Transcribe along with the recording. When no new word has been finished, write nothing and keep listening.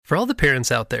For all the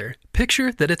parents out there,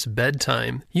 picture that it's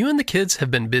bedtime. You and the kids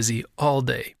have been busy all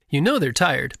day. You know they're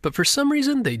tired, but for some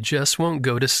reason they just won't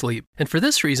go to sleep. And for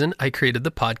this reason, I created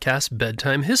the podcast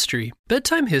Bedtime History.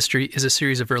 Bedtime History is a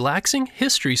series of relaxing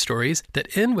history stories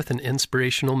that end with an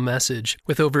inspirational message.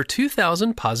 With over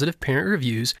 2,000 positive parent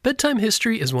reviews, Bedtime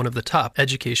History is one of the top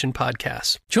education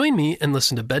podcasts. Join me and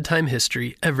listen to Bedtime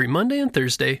History every Monday and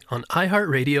Thursday on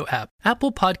iHeartRadio app,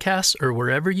 Apple Podcasts, or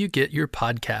wherever you get your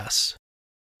podcasts.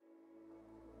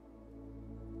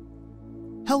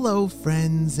 Hello,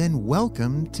 friends, and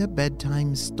welcome to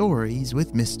Bedtime Stories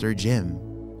with Mr. Jim.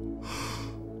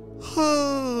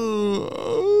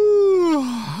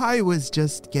 I was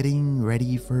just getting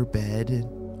ready for bed.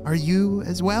 Are you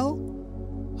as well?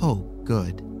 Oh,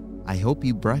 good. I hope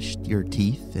you brushed your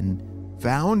teeth and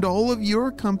found all of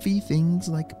your comfy things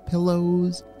like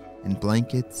pillows and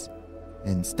blankets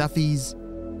and stuffies.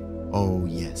 Oh,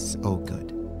 yes. Oh,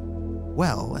 good.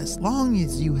 Well, as long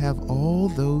as you have all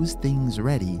those things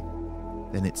ready,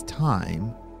 then it's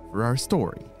time for our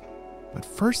story. But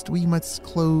first we must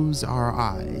close our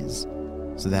eyes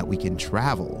so that we can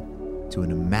travel to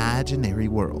an imaginary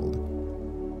world.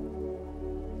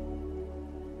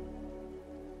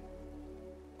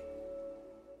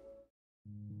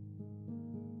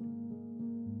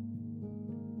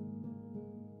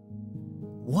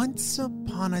 Once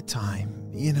upon a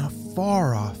time, in a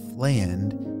far-off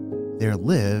land, there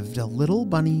lived a little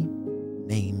bunny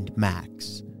named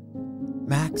Max.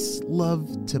 Max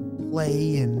loved to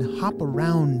play and hop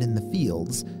around in the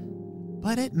fields,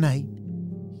 but at night,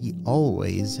 he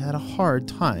always had a hard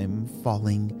time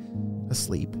falling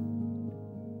asleep.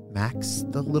 Max,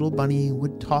 the little bunny,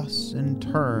 would toss and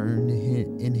turn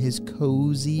in his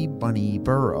cozy bunny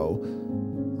burrow,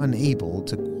 unable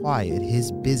to quiet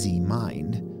his busy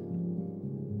mind.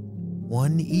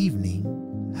 One evening,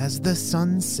 as the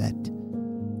sun set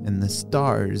and the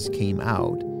stars came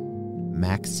out,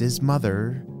 Max's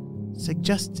mother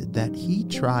suggested that he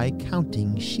try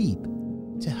counting sheep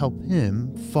to help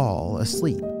him fall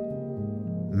asleep.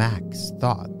 Max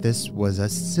thought this was a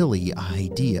silly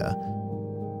idea,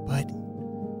 but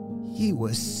he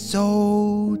was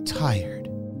so tired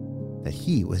that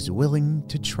he was willing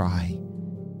to try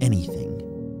anything.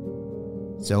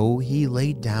 So he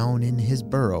laid down in his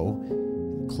burrow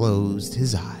and closed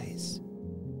his eyes.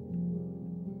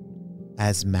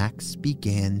 As Max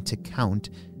began to count,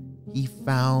 he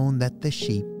found that the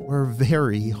sheep were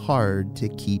very hard to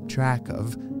keep track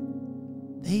of.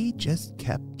 They just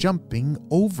kept jumping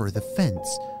over the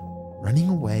fence, running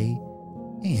away,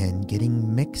 and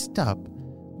getting mixed up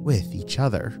with each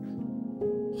other.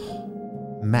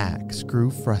 Max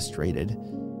grew frustrated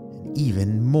and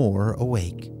even more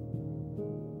awake.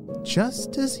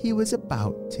 Just as he was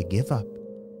about to give up,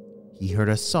 he heard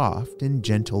a soft and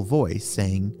gentle voice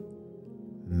saying,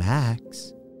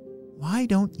 "Max, why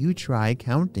don't you try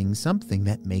counting something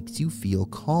that makes you feel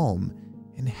calm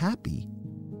and happy?"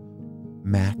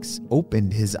 Max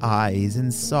opened his eyes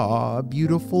and saw a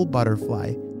beautiful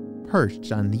butterfly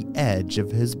perched on the edge of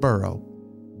his burrow.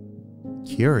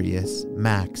 Curious,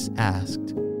 Max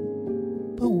asked,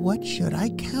 "But what should I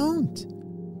count?"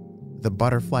 The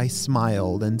butterfly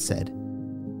smiled and said,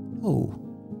 "Oh,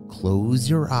 close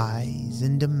your eyes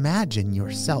and imagine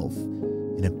yourself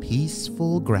in a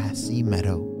peaceful grassy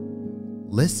meadow.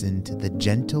 Listen to the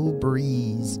gentle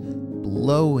breeze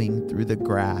blowing through the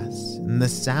grass and the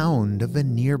sound of a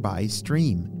nearby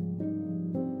stream.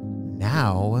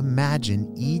 Now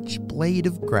imagine each blade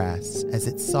of grass as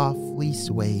it softly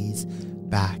sways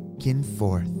back and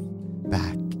forth,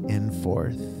 back and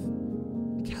forth.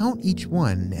 Count each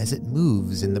one as it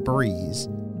moves in the breeze."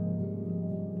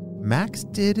 Max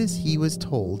did as he was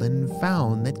told and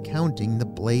found that counting the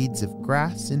blades of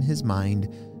grass in his mind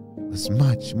was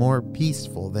much more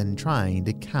peaceful than trying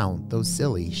to count those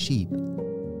silly sheep.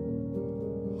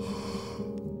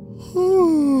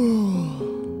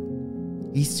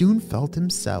 He soon felt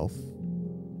himself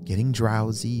getting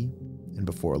drowsy, and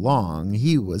before long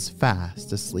he was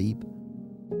fast asleep.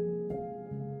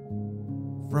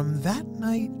 From that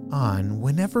night on,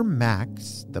 whenever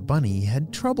Max, the bunny,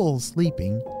 had trouble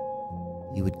sleeping,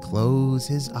 he would close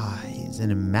his eyes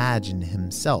and imagine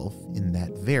himself in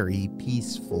that very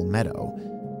peaceful meadow.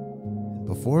 And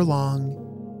before long,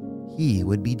 he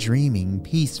would be dreaming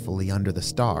peacefully under the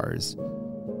stars,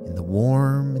 in the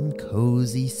warm and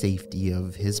cozy safety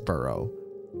of his burrow.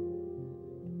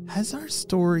 As our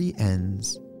story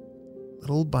ends,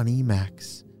 little bunny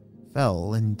Max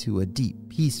fell into a deep,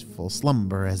 peaceful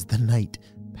slumber as the night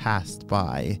passed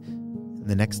by. And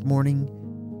the next morning,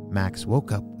 Max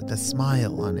woke up with a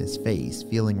smile on his face,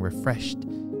 feeling refreshed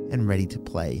and ready to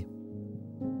play.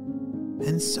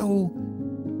 And so,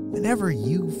 whenever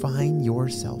you find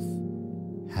yourself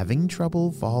having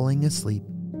trouble falling asleep,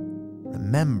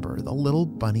 remember the little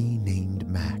bunny named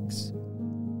Max,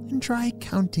 and try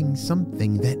counting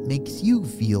something that makes you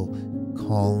feel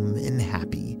calm and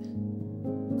happy.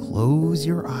 Close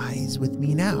your eyes with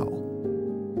me now.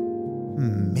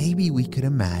 Maybe we could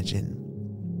imagine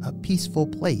a peaceful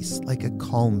place like a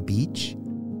calm beach,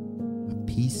 a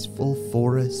peaceful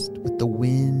forest with the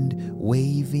wind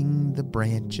waving the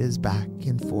branches back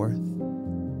and forth.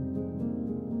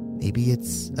 Maybe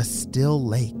it's a still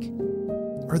lake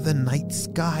or the night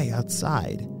sky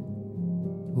outside.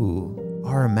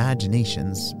 Our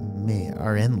imaginations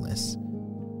are endless.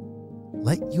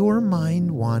 Let your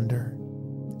mind wander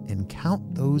and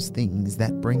count those things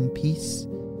that bring peace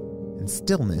and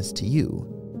stillness to you.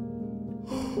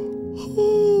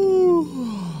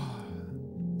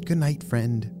 Good night,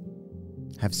 friend.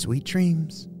 Have sweet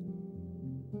dreams.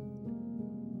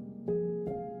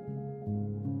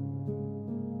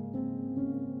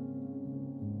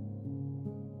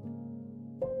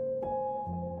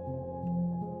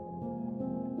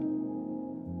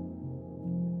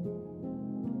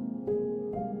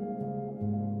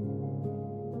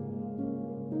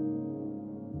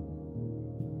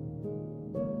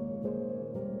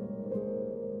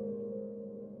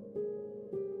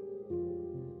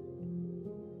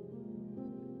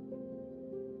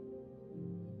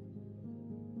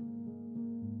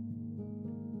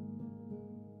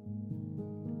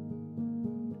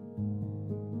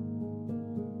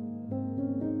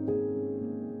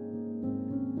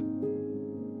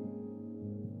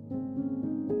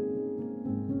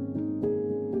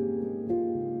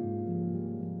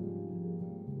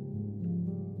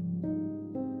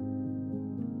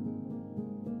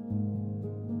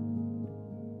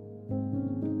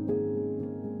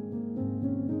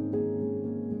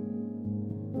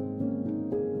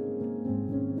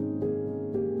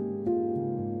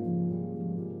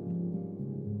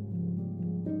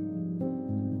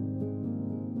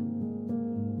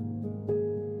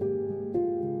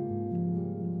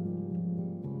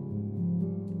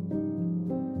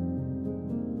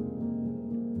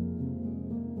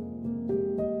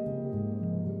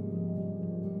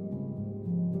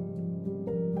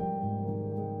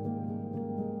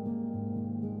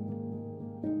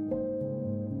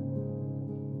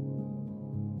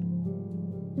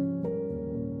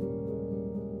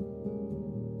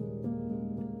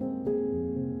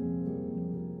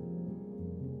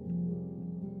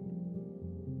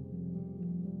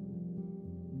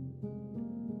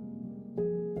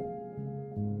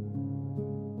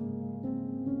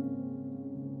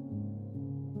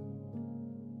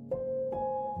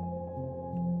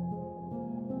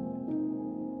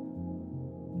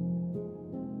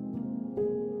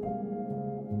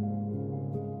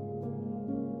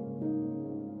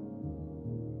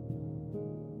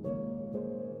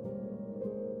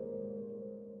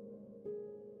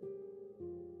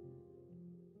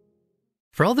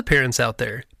 For all the parents out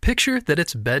there, picture that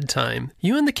it's bedtime.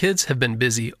 You and the kids have been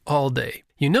busy all day.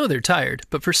 You know they're tired,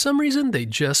 but for some reason they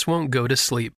just won't go to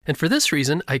sleep. And for this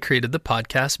reason, I created the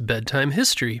podcast Bedtime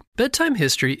History. Bedtime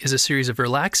History is a series of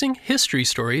relaxing history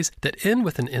stories that end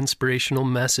with an inspirational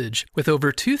message. With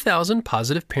over 2,000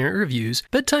 positive parent reviews,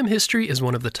 Bedtime History is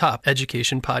one of the top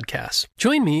education podcasts.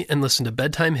 Join me and listen to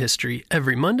Bedtime History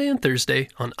every Monday and Thursday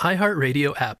on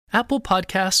iHeartRadio app, Apple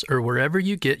Podcasts, or wherever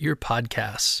you get your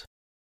podcasts.